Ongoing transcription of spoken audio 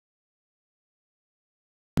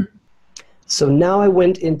So now I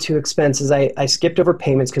went into expenses. I skipped over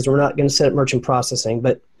payments because we're not going to set up merchant processing,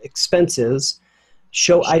 but expenses,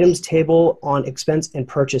 show items table on expense and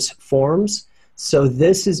purchase forms. So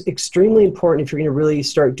this is extremely important if you're going to really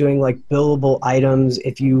start doing like billable items.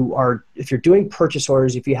 If you're doing purchase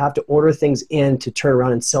orders, if you have to order things in to turn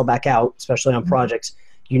around and sell back out, especially on projects,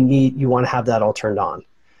 you want to have that all turned on.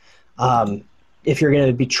 If you're going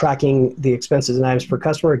to be tracking the expenses and items per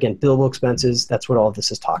customer, again, billable expenses, that's what all of this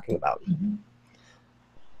is talking about.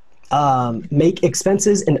 Make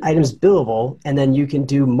expenses and items billable, and then you can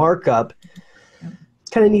do markup. It's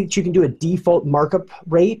kind of neat. You can do a default markup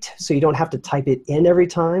rate, so you don't have to type it in every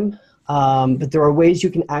time. But there are ways you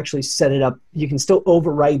can actually set it up. You can still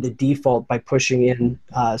override the default by pushing in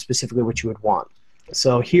specifically what you would want.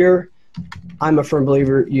 So here, I'm a firm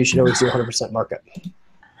believer you should always do 100% markup.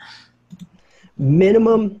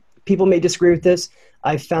 Minimum, people may disagree with this.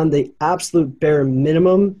 I found the absolute bare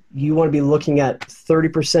minimum, you want to be looking at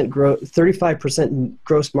 35%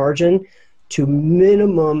 gross margin to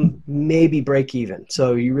minimum maybe break even.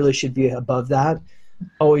 So you really should be above that.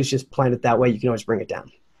 Always just plan it that way. You can always bring it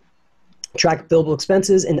down. Track billable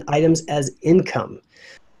expenses and items as income.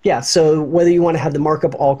 Yeah, so whether you want to have the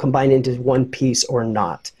markup all combined into one piece or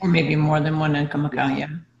not. Or maybe more than one income account, yeah.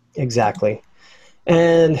 Exactly.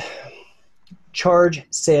 And charge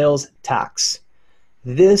sales tax.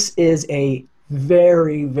 This is a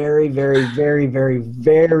very, very, very, very, very,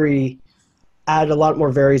 very, add a lot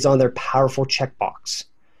more varies on their powerful checkbox.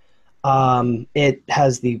 It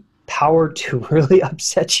has the power to really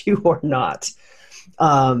upset you or not.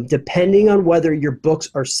 Depending on whether your books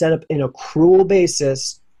are set up in accrual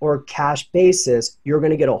basis or cash basis, you're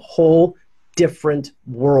going to get a whole different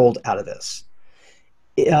world out of this.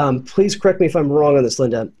 Please correct me if I'm wrong on this,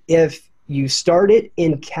 Linda. If you start it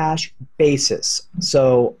in cash basis,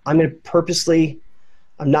 so I'm going to purposely,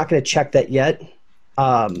 I'm not going to check that yet.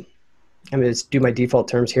 I'm going to just do my default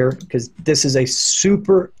terms here because this is a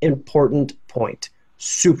super important point.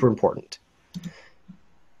 Super important.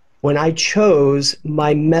 When I chose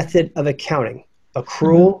my method of accounting,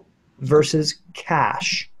 accrual versus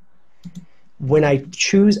cash, when I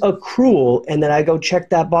choose accrual and then I go check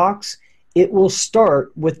that box, it will start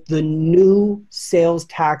with the new sales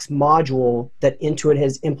tax module that Intuit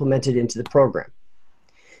has implemented into the program.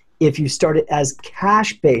 If you start it as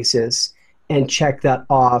cash basis and check that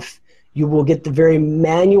off, you will get the very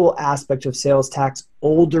manual aspect of sales tax,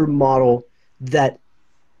 older model that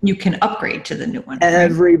you can upgrade to the new one.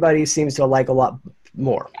 Everybody right? Seems to like a lot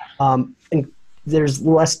more. And there's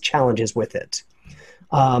less challenges with it.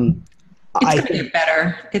 It's going to get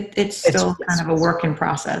better. It's still kind of a work in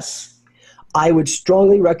process. I would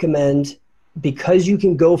strongly recommend, because you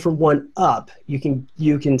can go from one up, you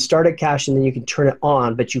can start at cash and then you can turn it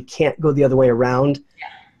on, but you can't go the other way around. Yeah.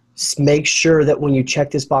 Make sure that when you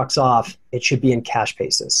check this box off, it should be in cash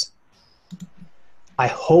basis. I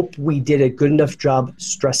hope we did a good enough job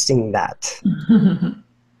stressing that.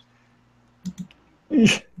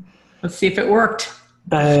 Let's see if it worked.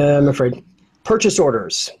 I'm afraid. Purchase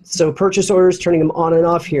orders. So purchase orders, turning them on and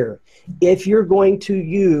off here. If you're going to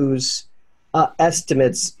use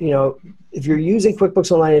estimates, if you're using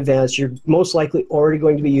QuickBooks Online Advanced, you're most likely already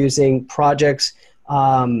going to be using projects,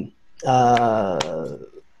 progress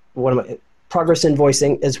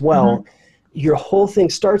invoicing as well. Your whole thing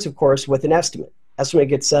starts, of course, with an estimate. Estimate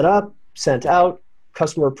gets set up, sent out,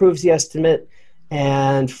 customer approves the estimate,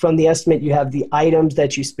 and from the estimate you have the items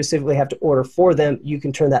that you specifically have to order for them. You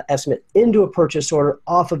can turn that estimate into a purchase order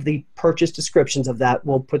off of the purchase descriptions of that.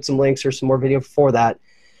 We'll put some links or some more video for that.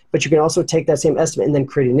 But you can also take that same estimate and then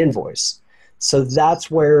create an invoice. So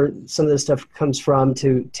that's where some of this stuff comes from,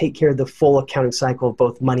 to take care of the full accounting cycle of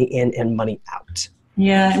both money in and money out.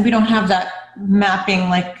 Yeah, and we don't have that mapping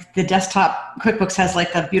like the desktop. QuickBooks has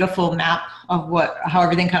like a beautiful map of how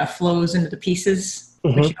everything kind of flows into the pieces,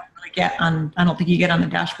 which you don't really get on, I don't think you get on the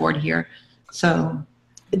dashboard here. So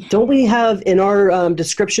don't we have in our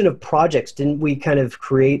description of projects, didn't we kind of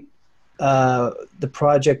create the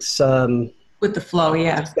projects with the flow,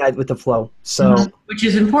 yeah. Guide with the flow. So which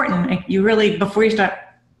is important. Like you really, before you start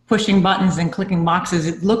pushing buttons and clicking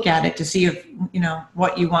boxes, look at it to see if,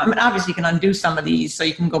 what you want. I mean, obviously you can undo some of these so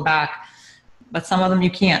you can go back, but some of them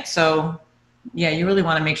you can't. So yeah, you really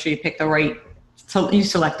want to make sure you pick the right, so you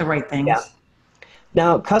select the right things. Yeah.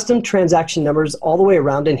 Now, custom transaction numbers all the way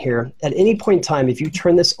around in here. At any point in time, if you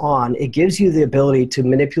turn this on, it gives you the ability to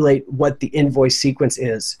manipulate what the invoice sequence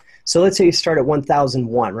is. So let's say you start at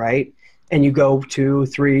 1001, right? And you go 2,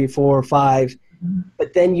 3, 4, 5,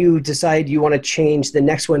 but then you decide you want to change the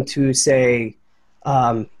next one to, say,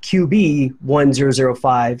 QB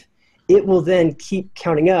 1005, it will then keep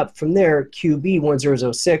counting up from there, QB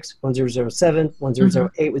 1006, 1007,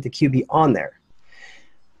 1008 with the QB on there.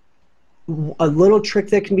 A little trick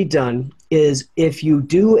that can be done is if you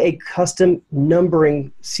do a custom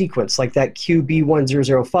numbering sequence like that QB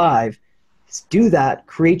 1005, do that,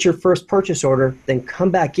 create your first purchase order, then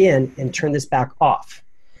come back in and turn this back off.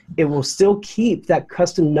 It will still keep that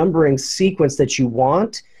custom numbering sequence that you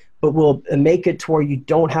want, but will make it to where you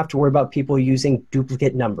don't have to worry about people using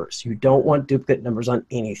duplicate numbers. You don't want duplicate numbers on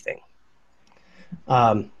anything.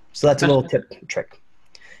 So that's a little tip trick.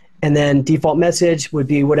 And then default message would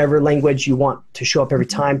be whatever language you want to show up every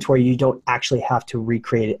time to where you don't actually have to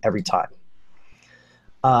recreate it every time.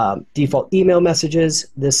 Default email messages,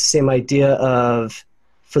 this same idea of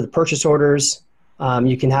for the purchase orders,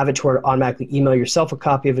 you can have it to where automatically email yourself a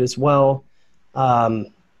copy of it as well.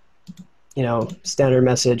 You know, standard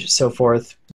message, so forth.